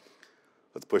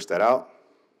 Let's push that out.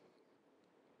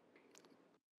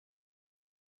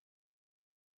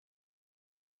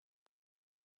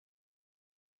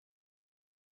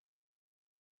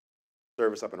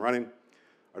 Service up and running.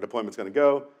 Our deployment's going to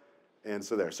go. And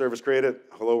so there, service created,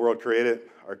 hello world created,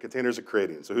 our containers are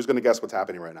creating. So who's going to guess what's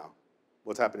happening right now?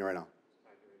 What's happening right now?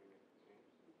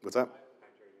 What's that?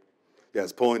 Yeah,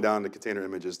 it's pulling down the container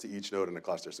images to each node in the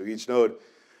cluster. So each node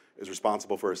is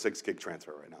responsible for a 6 gig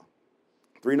transfer right now.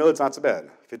 3 nodes, not so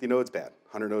bad. 50 nodes, bad.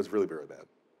 100 nodes, really, really bad.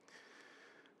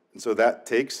 And so that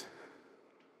takes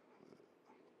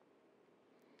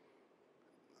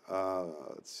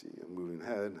Let's see, I'm moving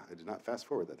ahead. I did not fast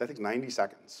forward that. That takes 90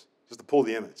 seconds just to pull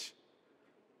the image,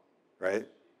 right?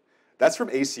 That's from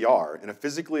ACR in a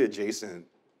physically adjacent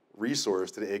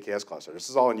resource to the AKS cluster. This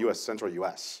is all in central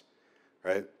US,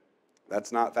 right?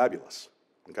 That's not fabulous,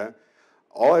 okay?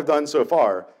 All I've done so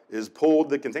far is pulled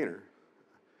the container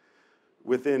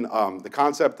within the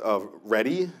concept of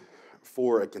ready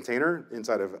for a container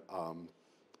inside of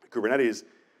Kubernetes.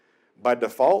 By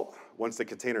default, once the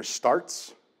container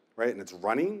starts, right, and it's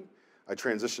running, I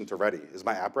transition to ready. Is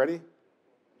my app ready?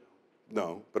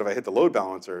 No, but if I hit the load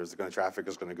balancer, traffic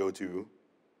is going to go to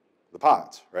the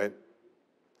pods, right?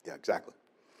 Yeah, exactly.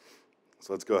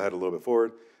 So let's go ahead a little bit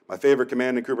forward. My favorite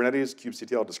command in Kubernetes,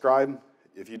 kubectl describe.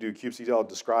 If you do kubectl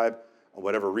describe on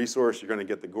whatever resource, you're going to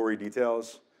get the gory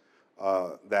details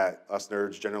that us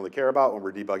nerds generally care about when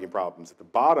we're debugging problems. At the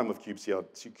bottom of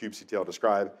kubectl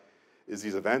describe is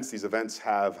these events. These events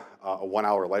have a 1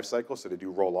 hour life cycle, so they do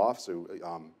roll off, so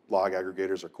log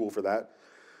aggregators are cool for that.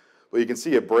 But you can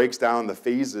see it breaks down the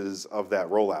phases of that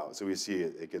rollout. So we see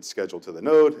it gets scheduled to the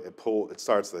node, it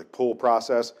starts the pull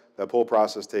process. That pull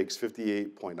process takes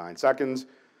 58.9 seconds.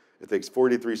 It takes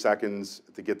 43 seconds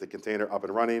to get the container up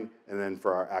and running, and then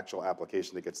for our actual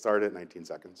application to get started, 19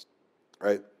 seconds,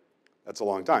 right? That's a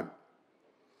long time.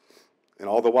 And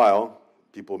all the while,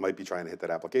 people might be trying to hit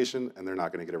that application, and they're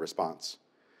not going to get a response.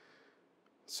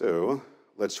 So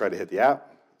let's try to hit the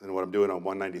app. And what I'm doing on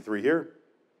 193 here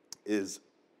is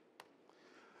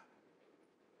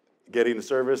getting the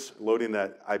service, loading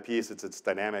that IP since it's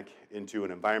dynamic into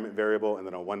an environment variable, and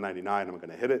then on 199, I'm going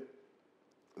to hit it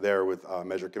there with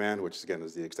measure command, which again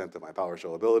is the extent of my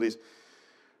PowerShell abilities.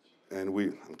 And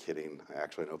I'm kidding, I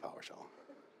actually know PowerShell.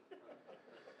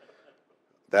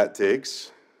 That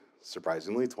takes,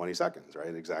 surprisingly, 20 seconds,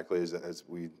 right? Exactly as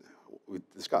we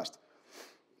discussed.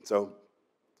 So,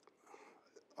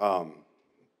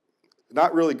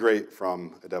 not really great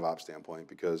from a DevOps standpoint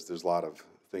because there's a lot of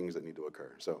things that need to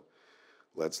occur. So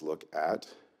let's look at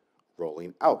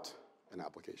rolling out an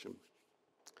application.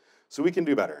 So we can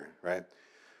do better, right?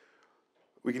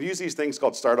 We can use these things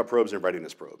called startup probes and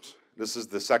readiness probes. This is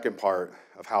the second part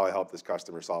of how I helped this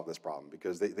customer solve this problem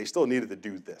because they still needed to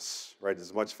do this, right?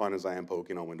 As much fun as I am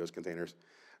poking on Windows containers,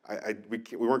 we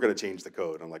weren't going to change the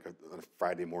code on on a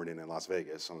Friday morning in Las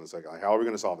Vegas. So it's like, how are we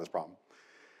going to solve this problem?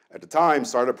 At the time,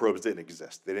 startup probes didn't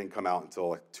exist. They didn't come out until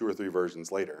like 2 or 3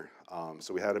 versions later.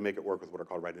 So we had to make it work with what are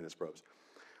called readiness probes.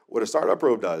 What a startup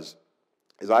probe does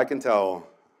is I can tell,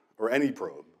 or any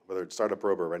probe, whether it's startup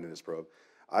probe or readiness probe,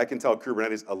 I can tell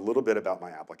Kubernetes a little bit about my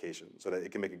application so that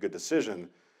it can make a good decision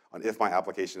on if my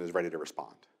application is ready to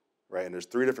respond, right? And there's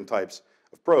 3 different types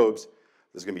of probes.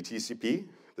 There's going to be TCP,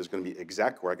 there's going to be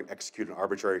exec, where I can execute an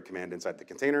arbitrary command inside the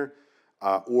container,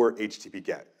 or HTTP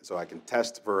GET. So I can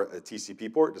test for a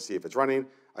TCP port to see if it's running.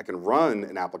 I can run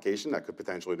an application that could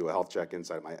potentially do a health check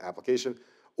inside my application,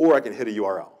 or I can hit a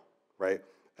URL, right?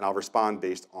 And I'll respond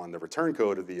based on the return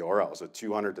code of the URL. So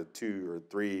 200 to 2 or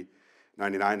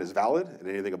 399 is valid, and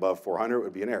anything above 400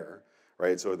 would be an error,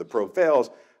 right? So if the probe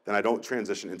fails, then I don't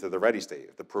transition into the ready state.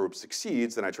 If the probe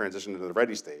succeeds, then I transition into the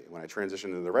ready state. When I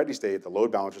transition into the ready state, the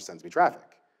load balancer sends me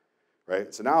traffic,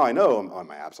 right? So now I know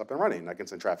my app's up and running. I can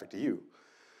send traffic to you.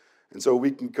 And so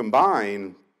we can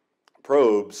combine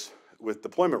probes with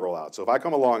deployment rollout. So if I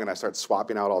come along and I start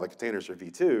swapping out all the containers for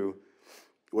V2,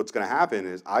 what's going to happen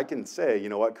is I can say, you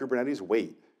know what, Kubernetes,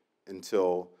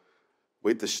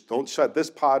 don't shut this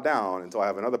pod down until I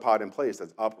have another pod in place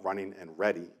that's up, running, and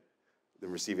ready, then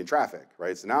receiving traffic,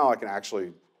 right? So now I can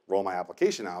actually roll my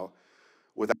application out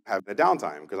without having a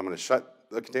downtime because I'm going to shut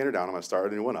the container down, I'm going to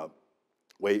start a new one up,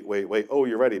 wait, oh,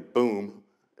 you're ready, boom,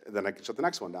 and then I can shut the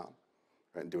next one down,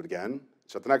 right? And do it again,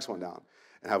 shut the next one down,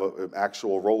 and have an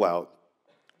actual rollout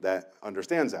that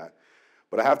understands that.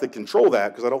 But I have to control that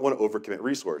because I don't want to overcommit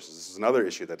resources. This is another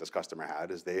issue that this customer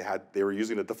had, is they were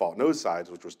using the default node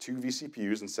size, which was 2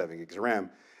 vCPUs and 7 gigs of RAM,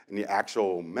 and the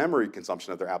actual memory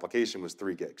consumption of their application was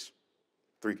 3 gigs.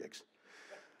 3 gigs,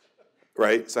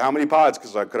 right? So how many pods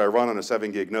could I run on a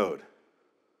 7 gig node?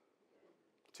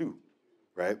 2,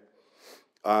 right?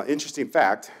 Interesting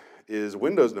fact is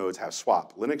Windows nodes have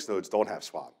swap. Linux nodes don't have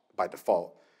swap by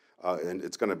default, and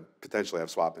it's going to potentially have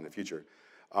swap in the future.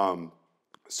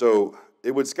 So it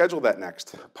would schedule that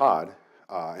next pod,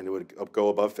 and it would go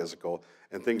above physical,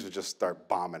 and things would just start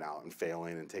bombing out and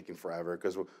failing and taking forever.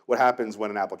 Because what happens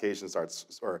when an application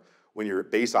starts, or when your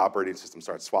base operating system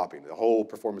starts swapping, the whole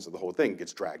performance of the whole thing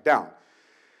gets dragged down.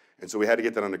 And so we had to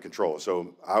get that under control.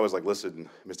 So I was like, listen,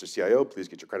 Mr. CIO, please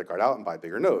get your credit card out and buy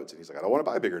bigger nodes. And he's like, I don't want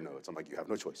to buy bigger nodes. I'm like, you have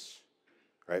no choice,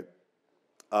 right?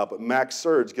 But Max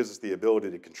Surge gives us the ability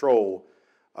to control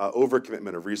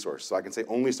overcommitment of resource. So I can say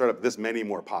only start up this many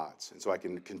more pods. And so I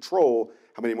can control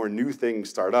how many more new things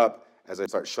start up as I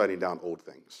start shutting down old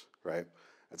things, right?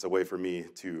 That's a way for me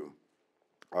to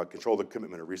control the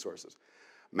commitment of resources.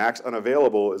 Max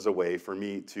unavailable is a way for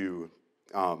me to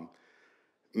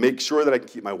make sure that I can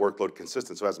keep my workload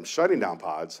consistent. So as I'm shutting down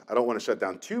pods, I don't want to shut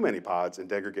down too many pods and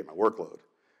degradate my workload,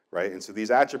 right? And so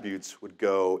these attributes would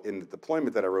go in the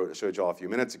deployment that I showed you all a few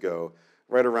minutes ago,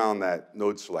 right around that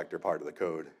node selector part of the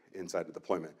code inside the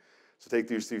deployment. So take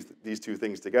these two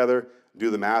things together, do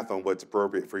the math on what's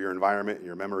appropriate for your environment,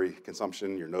 your memory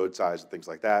consumption, your node size, and things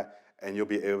like that, and you'll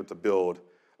be able to build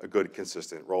a good,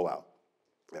 consistent rollout.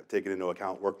 Taking into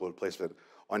account workload placement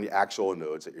on the actual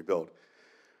nodes that you build.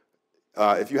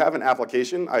 If you have an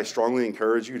application, I strongly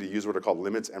encourage you to use what are called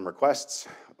limits and requests.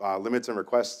 Limits and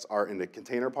requests are in the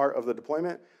container part of the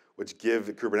deployment, which give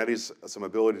Kubernetes some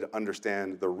ability to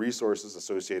understand the resources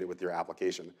associated with your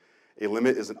application. A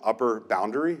limit is an upper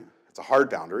boundary. It's a hard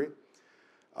boundary,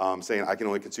 saying I can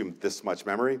only consume this much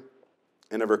memory.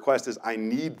 And a request is I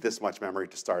need this much memory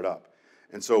to start up.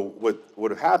 And so what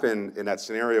would have happened in that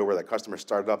scenario where that customer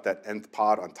started up that nth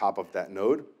pod on top of that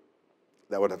node,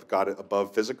 that would have got it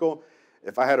above physical.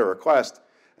 If I had a request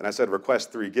and I said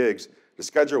request 3 gigs, the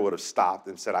scheduler would have stopped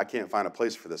and said I can't find a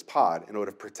place for this pod, and it would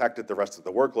have protected the rest of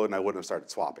the workload, and I wouldn't have started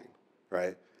swapping,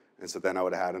 right? And so then I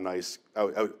would have had a nice, I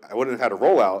wouldn't have had a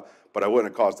rollout, but I wouldn't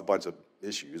have caused a bunch of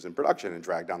issues in production and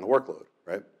dragged down the workload,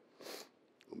 right?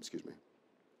 Excuse me.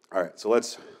 All right, so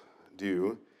let's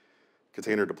do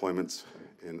container deployments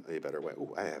in a better way.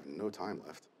 Oh, I have no time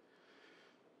left.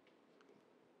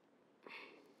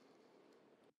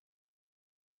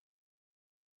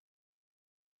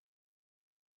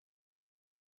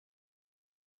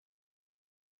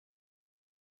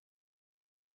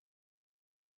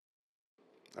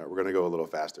 All right, we're going to go a little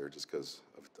faster just because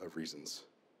of reasons.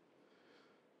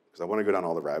 Because I want to go down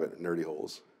all the nerdy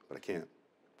holes, but I can't.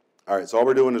 All right, so all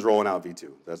we're doing is rolling out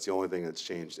V2. That's the only thing that's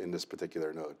changed in this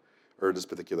particular node, or this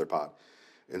particular pod.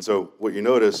 And so what you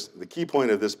notice, the key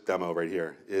point of this demo right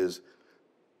here is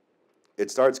it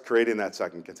starts creating that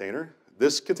second container.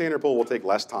 This container pull will take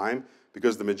less time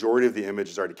because the majority of the image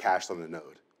is already cached on the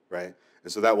node, right?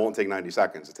 And so that won't take 90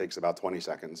 seconds. It takes about 20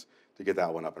 seconds to get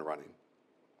that one up and running.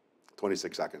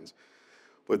 26 seconds.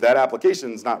 But that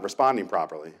application's not responding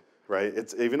properly, right?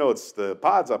 Even though it's the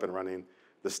pod's up and running,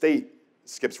 the state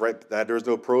skips right, there's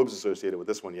no probes associated with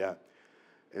this one yet.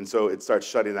 And so it starts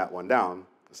shutting that one down.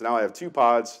 So now I have 2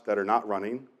 pods that are not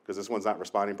running because this one's not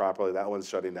responding properly, that one's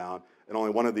shutting down, and only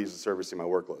one of these is servicing my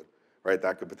workload, right?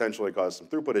 That could potentially cause some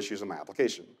throughput issues in my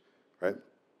application, right?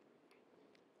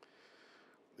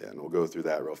 Yeah, and we'll go through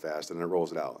that real fast, and then it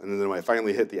rolls it out. And then when I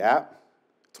finally hit the app,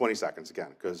 20 seconds again,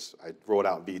 because I rolled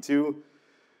out V2.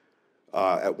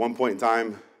 At one point in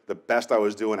time, the best I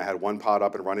was doing, I had 1 pod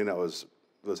up and running, I was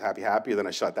happy, then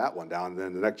I shut that one down, and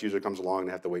then the next user comes along and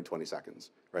I have to wait 20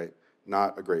 seconds, right?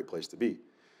 Not a great place to be.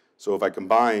 So if I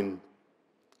combine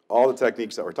all the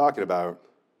techniques that we're talking about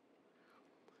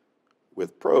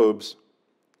with probes,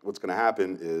 what's going to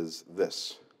happen is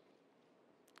this.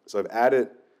 So I've added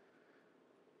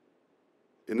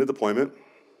in the deployment,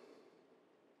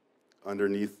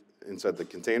 underneath inside the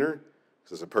container,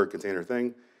 because it's a per container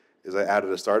thing, is I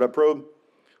added a startup probe.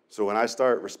 So when I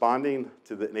start responding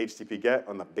to an HTTP GET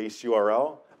on the base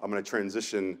URL, I'm going to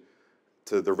transition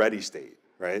to the ready state,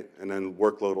 right? And then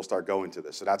workload will start going to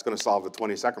this. So that's going to solve the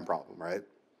 20-second problem, right?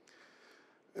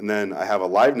 And then I have a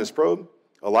liveness probe.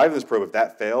 A liveness probe, if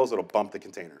that fails, it'll bump the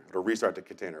container. It'll restart the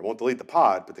container. It won't delete the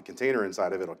pod, but the container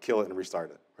inside of it will kill it and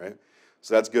restart it, right?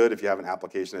 So that's good if you have an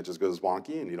application that just goes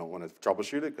wonky and you don't want to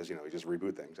troubleshoot it because you just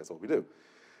reboot things. That's what we do,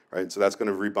 right? So that's going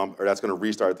to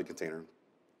restart the container.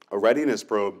 A readiness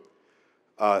probe.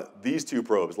 These 2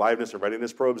 probes, liveness and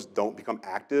readiness probes, don't become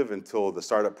active until the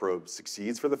startup probe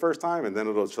succeeds for the first time, and then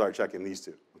it'll start checking these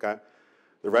 2. Okay.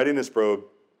 The readiness probe,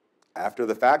 after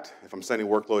the fact, if I'm sending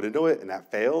workload into it and that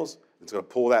fails, it's going to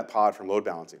pull that pod from load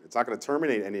balancing. It's not going to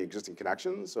terminate any existing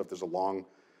connections. So if there's a long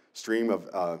stream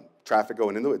of traffic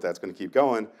going into it, that's going to keep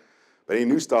going. But any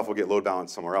new stuff will get load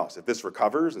balanced somewhere else. If this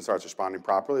recovers and starts responding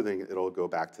properly, then it'll go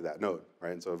back to that node,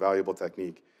 right? And so a valuable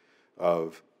technique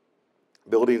of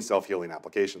building self-healing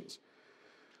applications.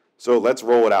 So let's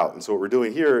roll it out. And so what we're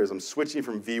doing here is I'm switching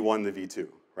from V1 to V2,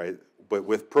 right? But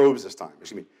with probes this time.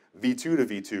 Excuse me, V2 to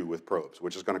V2 with probes,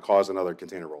 which is going to cause another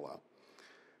container rollout.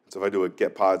 So if I do a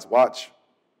get pods watch,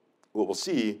 what we'll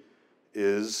see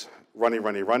is running.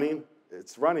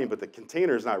 It's running, but the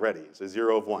container is not ready. It's a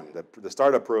 0 of 1. The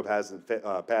startup probe hasn't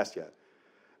passed yet.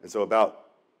 And so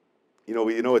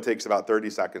it takes about 30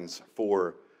 seconds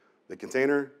for the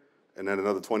container, and then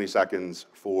another 20 seconds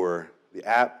for the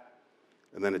app,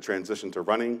 and then it transitioned to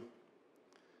running.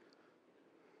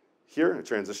 Here, it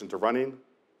transitioned to running.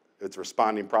 It's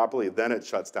responding properly, then it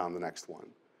shuts down the next one,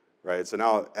 right? So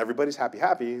now everybody's happy,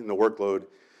 and the workload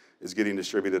is getting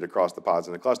distributed across the pods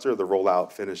in the cluster. The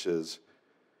rollout finishes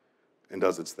and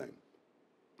does its thing,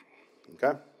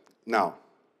 okay? Now,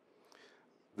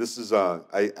 this is,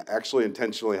 I actually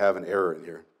intentionally have an error in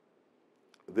here.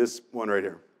 This one right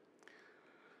here.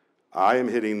 I am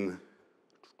hitting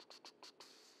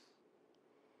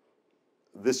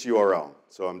this URL.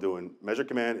 So I'm doing measure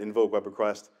command, invoke web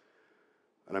request,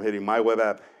 and I'm hitting my web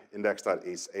app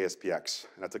index.aspx,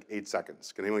 and that took 8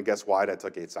 seconds. Can anyone guess why that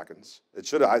took 8 seconds? It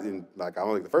should have, like, I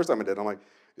don't think the first time I did, I'm like,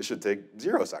 it should take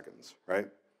 0 seconds, right?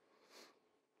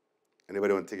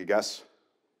 Anybody want to take a guess?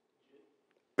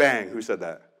 Bang, who said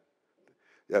that?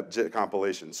 Yep, JIT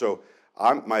compilation. So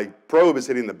my probe is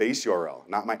hitting the base URL,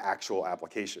 not my actual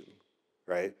application,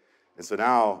 right? And so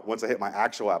now, once I hit my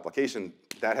actual application,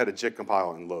 that had a JIT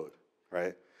compile and load,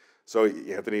 right? So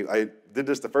Anthony, I did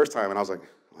this the first time, and I was like,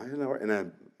 why didn't that work?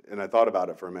 And I thought about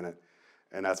it for a minute,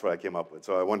 and that's what I came up with.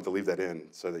 So I wanted to leave that in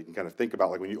so that you can kind of think about,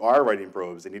 like, when you are writing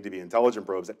probes, they need to be intelligent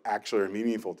probes that actually are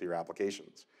meaningful to your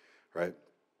applications, right?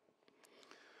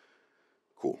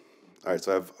 Cool. All right,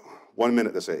 so I have 1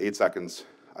 minute, let's say 8 seconds.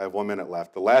 I have 1 minute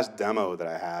left. The last demo that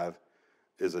I have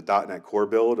is a .NET Core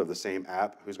build of the same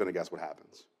app. Who's going to guess what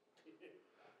happens?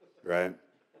 Right?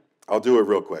 I'll do it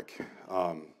real quick.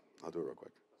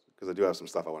 Because I do have some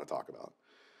stuff I want to talk about.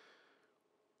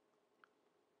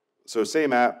 So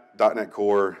same app, .NET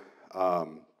Core.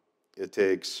 It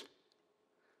takes,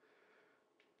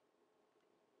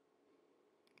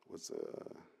 I'll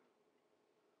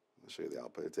show you the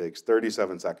output. It takes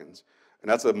 37 seconds. And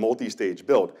that's a multi-stage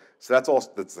build. So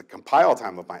that's the compile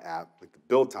time of my app, like the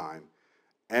build time,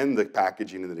 and the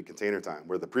packaging into the container time.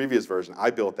 Where the previous version, I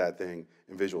built that thing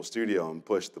in Visual Studio and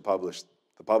pushed the publish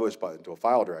button to a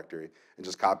file directory and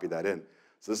just copied that in.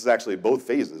 So this is actually both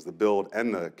phases, the build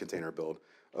and the container build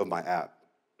of my app.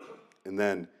 And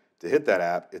then to hit that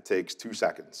app, it takes 2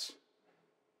 seconds,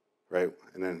 right?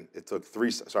 And then it took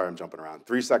 3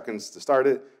 seconds to start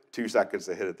it, 2 seconds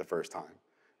to hit it the first time,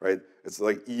 right? It's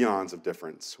like eons of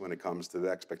difference when it comes to the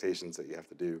expectations that you have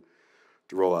to do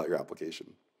to roll out your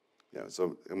application. Yeah,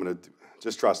 so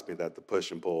just trust me that the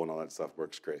push and pull and all that stuff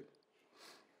works great.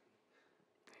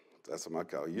 That's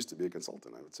what I used to be a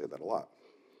consultant. I would say that a lot.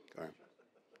 All right.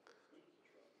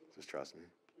 Just trust me.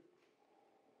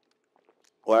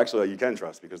 Well, actually, you can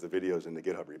trust because the video's in the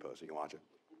GitHub repo, so you can watch it.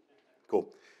 Cool.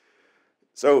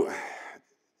 So,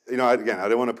 again, I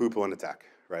didn't want to poo-poo on the tech,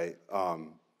 right?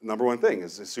 Number one thing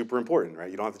is super important, right?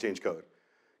 You don't have to change code.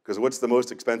 Because what's the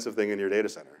most expensive thing in your data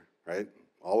center, right?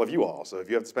 All of you all. So if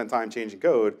you have to spend time changing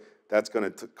code, that's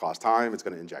going to cost time. It's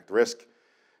going to inject risk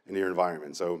into your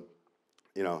environment. So,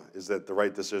 is that the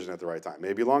right decision at the right time?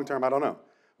 Maybe long-term, I don't know.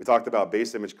 We talked about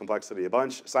base image complexity a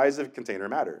bunch. Size of container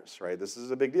matters, right? This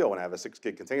is a big deal when I have a 6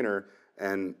 gig container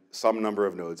and some number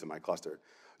of nodes in my cluster.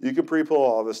 You can pre-pull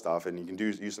all this stuff, and you can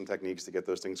use some techniques to get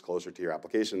those things closer to your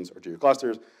applications or to your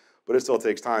clusters, but it still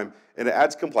takes time, and it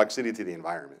adds complexity to the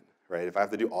environment, right? If I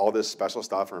have to do all this special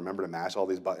stuff and remember to mash all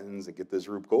these buttons and get this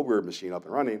Rube Goldberg machine up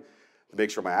and running to make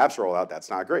sure my apps roll out,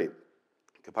 that's not great.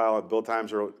 Compile and build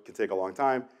times can take a long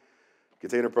time.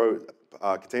 Container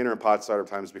and pod startup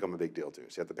times become a big deal too,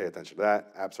 so you have to pay attention to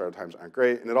that. App startup times aren't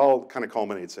great, and it all kind of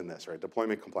culminates in this, right?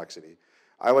 Deployment complexity.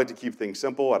 I like to keep things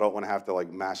simple. I don't want to have to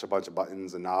mash a bunch of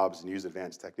buttons and knobs and use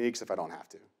advanced techniques if I don't have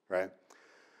to, right?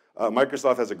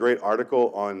 Microsoft has a great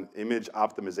article on image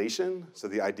optimization. So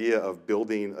the idea of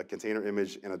building a container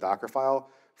image in a Docker file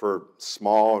for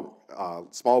small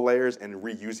layers and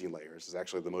reusing layers is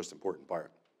actually the most important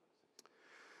part.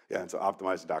 Yeah, and so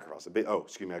optimize the Docker file. So,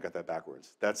 excuse me, I got that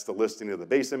backwards. That's the listing of the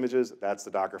base images. That's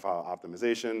the Docker file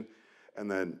optimization. And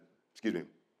then,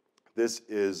 this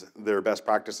is their best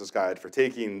practices guide for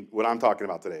taking what I'm talking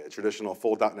about today, a traditional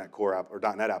full .NET Core app or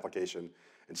 .NET application,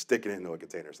 and sticking it into a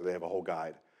container. So they have a whole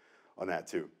guide on that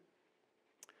too.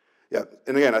 Yeah,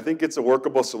 and again, I think it's a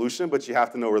workable solution, but you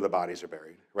have to know where the bodies are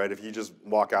buried, right? If you just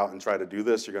walk out and try to do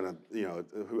this, you're gonna,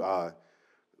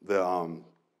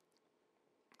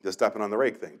 the stepping on the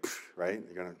rake thing, right?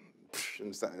 You're gonna,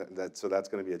 so that's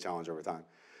gonna be a challenge over time.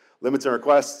 Limits and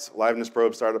requests, liveness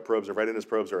probes, startup probes, or readiness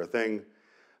probes are a thing,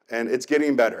 and it's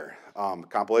getting better.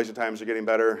 Compilation times are getting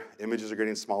better, images are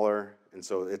getting smaller, and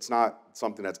so it's not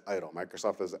something that's idle.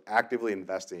 Microsoft is actively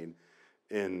investing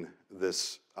in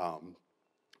this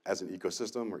as an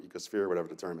ecosystem or ecosphere, whatever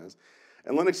the term is.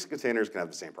 And Linux containers can have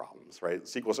the same problems, right?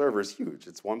 SQL Server is huge.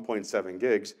 It's 1.7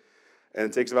 gigs, and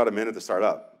it takes about a minute to start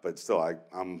up. But still,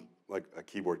 I'm like a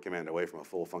keyboard command away from a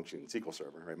full functioning SQL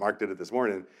server, right? Mark did it this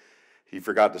morning. He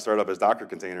forgot to start up his Docker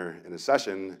container in his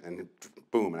session, and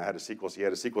boom, and he had a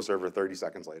SQL server 30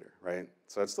 seconds later, right?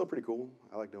 So it's still pretty cool.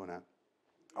 I like doing that.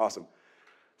 Awesome.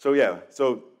 So yeah,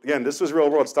 so again, this was real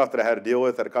world stuff that I had to deal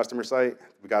with at a customer site.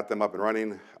 We got them up and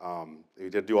running. We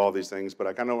did do all these things, but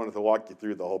I kind of wanted to walk you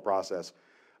through the whole process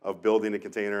of building a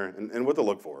container and what to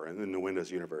look for in the Windows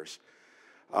universe.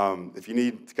 If you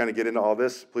need to kind of get into all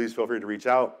this, please feel free to reach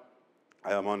out.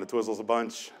 I am on the Twizzles a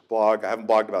Bunch blog. I haven't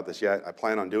blogged about this yet. I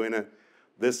plan on doing it.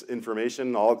 This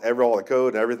information, all the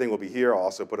code, everything will be here. I'll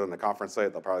also put it on the conference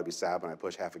site. They'll probably be sad when I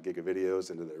push half a gig of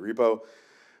videos into the repo.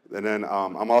 And then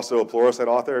I'm also a Pluralsight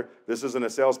author. This isn't a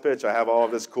sales pitch. I have all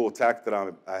of this cool tech that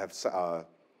I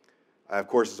have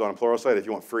courses on Pluralsight. If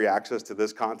you want free access to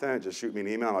this content, just shoot me an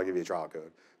email and I'll give you a trial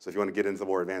code. So if you want to get into the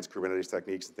more advanced Kubernetes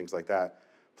techniques and things like that,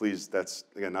 please, that's,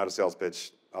 again, not a sales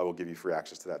pitch. I will give you free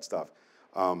access to that stuff.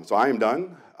 So I am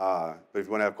done. But if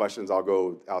you want to have questions, I'll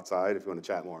go outside if you want to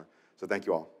chat more. So thank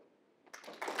you all.